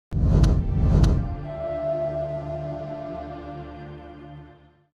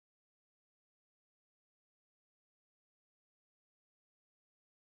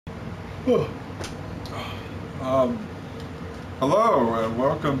Hello and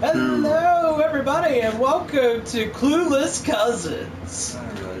welcome to... Hello, everybody, and welcome to Clueless Cousins. I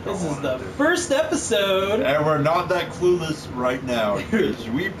really don't This is want the to. first episode. And we're not that clueless right now because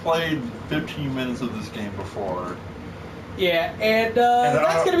we played 15 minutes of this game before. Yeah, and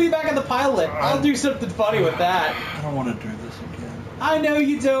that's going to be back in the pilot. I'll do something funny with that. I don't want to do this again. I know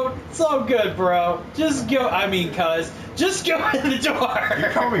you don't. It's all good, bro. Just go. Just go in the door. You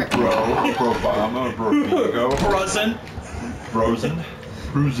call me bro, Brobama, Brobigo. Brosen. Brosen.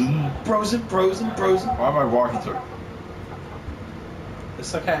 Brosen. Why am I walking through?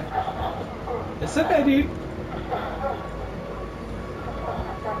 It's okay. It's okay, dude.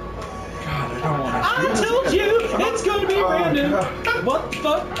 God, I don't want to I do this told again. you it's going to be random. God. What the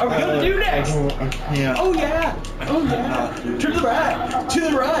fuck are we going to do next? I can't. Oh yeah. Oh yeah. cannot do To the right. To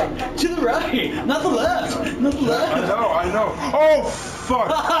the right. To the right. Not the left. Not the left. I know. Oh, fuck.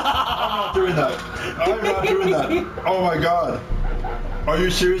 I'm not doing that. I'm not doing that. Oh, my God. Are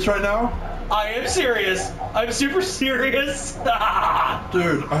you serious right now? I am serious. I'm super serious.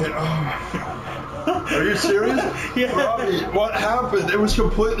 Dude, are you serious? Yeah. Robby, what happened? It was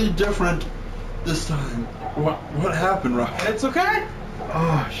completely different this time. What happened, Robby? It's okay.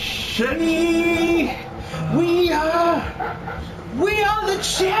 Oh, shit. We are the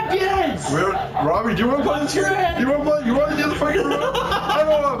champions. Robby, do you want to play this game? That's right. You want to play? You want to do the fucking room? I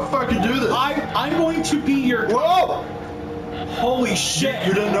don't want to fucking do this. I'm going to be your. Whoa! Holy shit.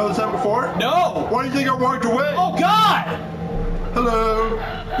 You didn't notice that before? No. Why do you think I walked away? Oh God. Hello.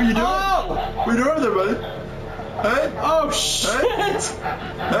 What are you doing? Oh. What are you doing there, buddy? Hey? Oh shit.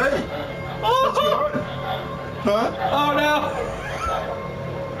 Hey? What's Oh. going on? Huh? Oh no.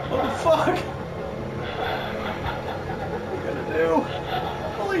 What the fuck? What are we gonna do?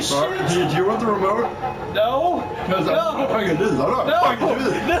 Holy shit. Do you want the remote? No. Because I'm not fucking do this. I'm not fucking do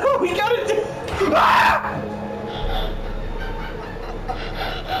this. No, we gotta do. Ah!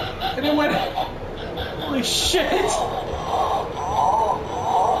 And it went. Holy shit.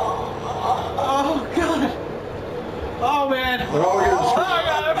 Oh god. Oh man. We're all getting Oh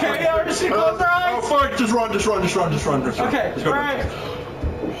god. Okay. Yeah, we're just gonna close our eyes. Oh fuck! Just run. Okay. Let's go. All right.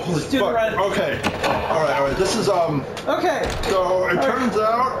 Holy Let's do the fuck. run. Okay. All right. This is Okay. So it turns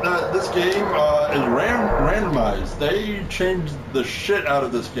out that this game is randomized. They changed the shit out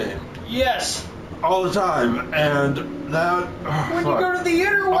of this game Yes. all the time, and that. Oh, When fuck. you go to the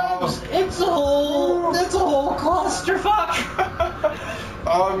interwebs, it's a whole clusterfuck.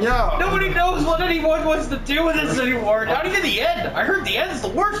 Yeah. Nobody knows what anyone wants to do with this anymore. Not even the end. I heard the end's the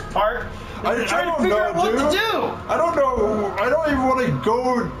worst part. I Trying to don't figure know, out what dude. to do. I don't know. I don't even want to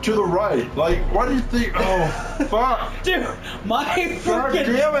go to the right. Like, why do you think? Oh, fuck. Dude, my God freaking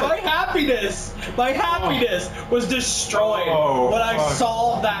damn it. my happiness was destroyed when I fuck.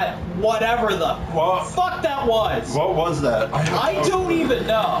 saw that whatever the fuck that was. What was that? I don't even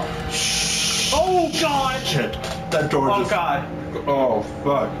know. Oh god. Shit. That door Oh just. god. Oh,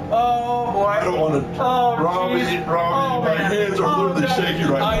 fuck. Oh boy. I don't want to. Oh, Robby, jeez. my man. hands are literally no. shaking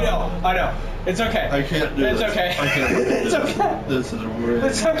right now. I know. It's okay. I can't do It's this. okay. I can't do this. It's okay. This is weird.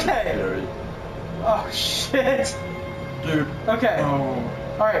 It's okay. Oh shit. Dude. Okay.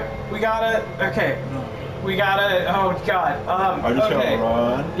 Oh. Alright, we gotta. Okay. We gotta. Oh god. I just okay. gotta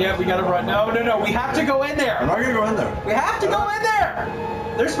run. Yeah, we gotta run. No. We have to go in I'm there. not gonna go in there. We have to go in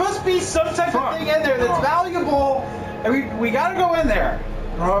there. There's supposed to be some type of thing in there that's valuable, and we gotta go in there.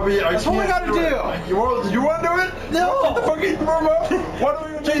 Robby, That's what we gotta do. You want to do it? No. What the fuck are you remote? Why don't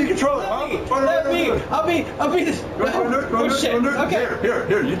we go take the controller? Let me. I'll be this. Oh shit. Okay.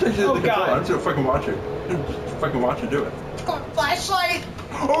 Here. You take the Oh, controller. God. I'm just gonna fucking watch you. Just fucking watch you do it. Flashlight.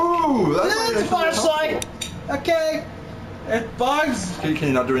 Oh, This flashlight. Okay. It bugs. Can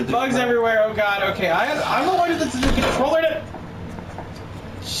you not do anything? Bugs everywhere. Oh god. Okay. I'm the one that's the controller in it.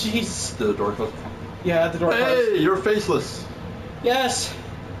 Jeez. Did the door close? Yeah, the door closed. Hey, you're faceless. Yes.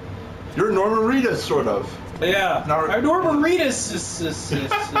 You're Norman Reedus, sort of. Yeah. Now- Norman Reedus is.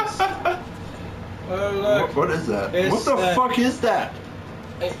 Oh look. What is that? It's, What the fuck is that?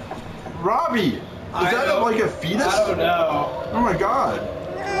 Robbie! Is that like a fetus? I don't know. Oh my god.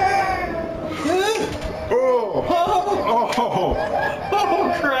 Oh! Oh, Oh!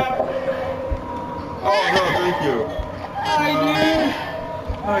 oh crap. Oh no, thank you. I knew.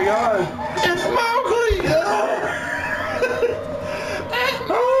 Oh my god. It's Mowgli!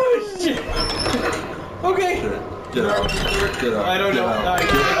 Oh shit. Okay. Get out. Get out. I don't know.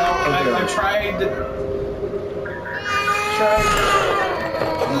 I tried.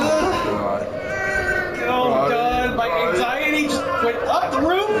 Oh god, my anxiety just went up the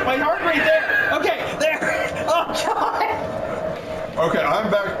roof. My heart rate there. Okay, there. Oh god. Okay, I'm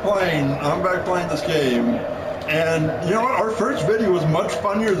back playing I'm back playing this game, and you know what? Our first video was much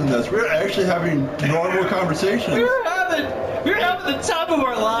funnier than this. We were actually having normal conversations. We were having the time of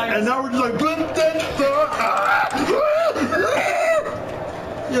our lives. And now we're just like,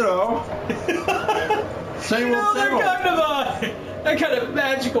 you know. Same old, same old. That kind of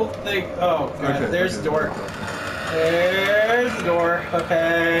magical thing. Oh, God. Okay, There's the door. There's the door.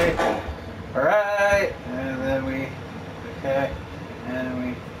 Okay. All right. And then we. Okay. And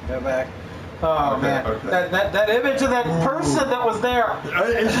we go back. Oh, okay, man. Okay. That image of that person that was there.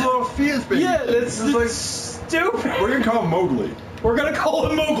 It's a little fetus baby. Yeah, it's like stupid. We're going to call him Mowgli. We're going to call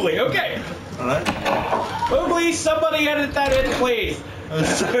him Mowgli. Okay. All right. Mowgli, somebody edit that in, please.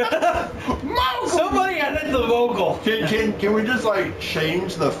 Somebody edit the Mogul. Can we just like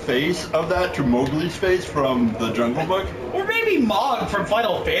change the face of that to Mowgli's face from the Jungle Book? Or maybe Mog from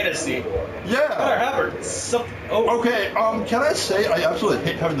Final Fantasy. Yeah. Okay. Can I say I absolutely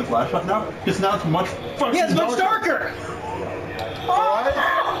hate having the flashlight now? Because now it's much fucking it's much darker. Alright.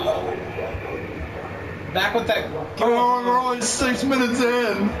 Back with that. Oh, we're only 6 minutes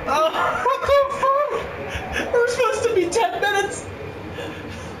in. What the fuck? We're supposed to be 10 minutes.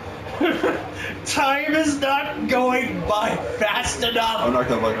 Time is not going by fast enough. I'm not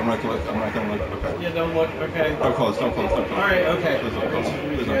gonna look. Okay. Yeah, don't look. Okay. Don't close. All right. Okay. Please don't close.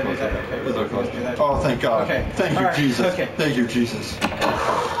 Please don't close. Okay. Please don't close. Oh, thank God. Okay. Thank you, Jesus. Okay. Thank you, Jesus.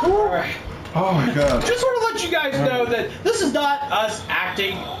 All right. Oh my God. Just want to let you guys know that this is not us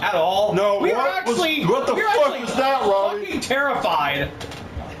acting at all. No. What the fuck was that, Robby? Fucking terrified.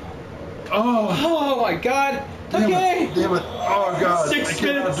 Oh my God. Damn Okay. It. Oh God. 6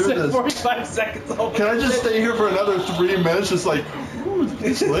 minutes and 45 seconds. Can I just stay here for another 3 minutes, just like, ooh,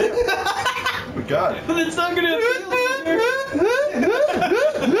 sleep? Oh God. But it's not gonna.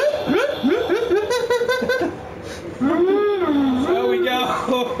 There we go.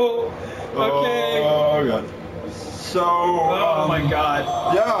 Okay. Oh God. So. Oh my God.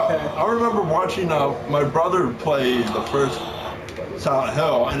 Yeah, Okay. I remember watching my brother play the first Silent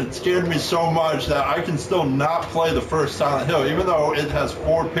Hill, and it scared me so much that I can still not play the first Silent Hill, even though it has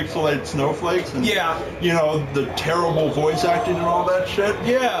 4 pixelated snowflakes and you know, the terrible voice acting and all that shit.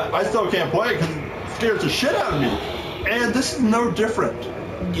 Yeah. I still can't play it because it scares the shit out of me. And this is no different.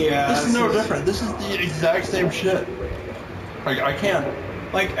 Yeah. This is no different. This is the exact same shit. Like I can't.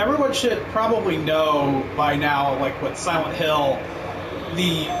 Like everyone should probably know by now, like with Silent Hill,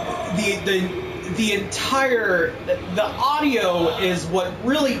 the entire audio is what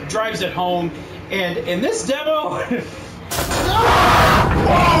really drives it home, and in this demo.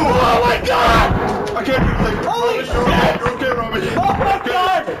 Oh my God! I can't do anything. Holy shit! You're okay, Robby. Oh my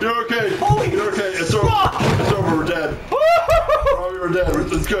God! You're okay. Holy You're okay. It's over. fuck! It's over. We're dead. Robby, we're dead.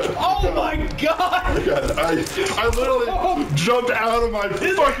 It's good. Oh my God! Oh my God. I literally jumped out of my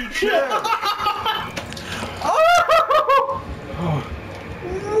fucking chair.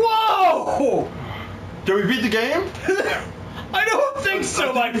 Whoa! Did we beat the game? I don't think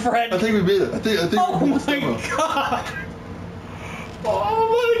so, my friend. I think we beat it. I think Oh we beat my this demo. God! Oh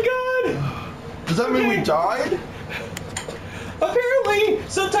my God! Does that mean we died? Apparently,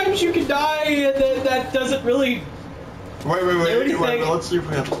 sometimes you can die, and then that doesn't really. Wait. anything. Let's see if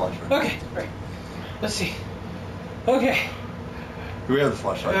we have the flashlight. Okay, right. Let's see. Okay. Do we have the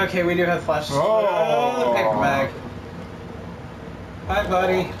flashlight? Okay, we do have flashlights. Oh. The paper bag. Hi,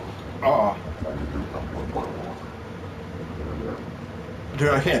 buddy. Oh. Dude,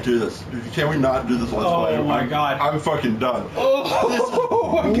 I can't do this. Can we not do this? Oh my God. I'm fucking done. Oh.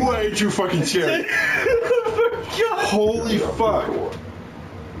 This is way too fucking scary. God. Holy fuck.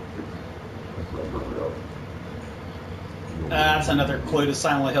 That's another clue to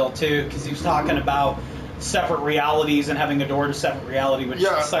Silent Hill too, because he was talking about separate realities and having a door to separate reality, which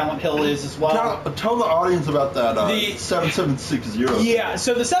Silent Hill is as well. Tell the audience about that. The 7760. Yeah,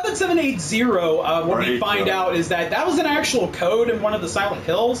 so the 7780, what we find out is that was an actual code in one of the Silent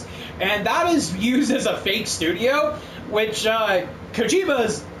Hills, and that is used as a fake studio, which Hideo Kojima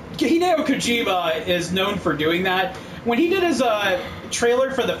is known for doing that. When he did his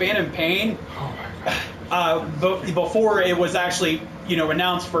trailer for The Phantom Pain, before it was actually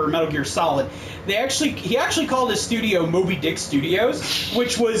announced for Metal Gear Solid, he actually called his studio Moby Dick Studios,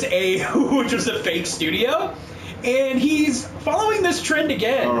 which was a fake studio, and he's following this trend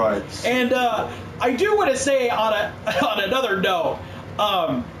again. All right. And I do want to say on another note,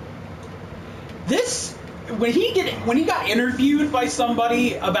 when he got interviewed by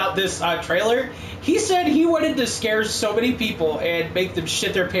somebody about this trailer, he said he wanted to scare so many people and make them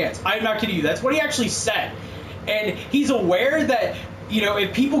shit their pants. I'm not kidding you. That's what he actually said. And he's aware that,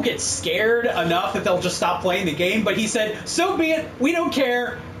 if people get scared enough that they'll just stop playing the game. But he said, so be it. We don't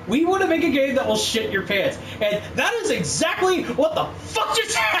care. We want to make a game that will shit your pants. And that is exactly what the fuck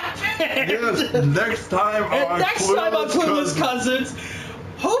just happened. Yes, next time on Clueless Cousins,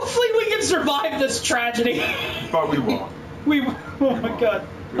 hopefully we can survive this tragedy. But we won't. Oh my god.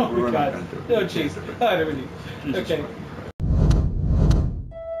 Oh my god. Oh jeez. Okay.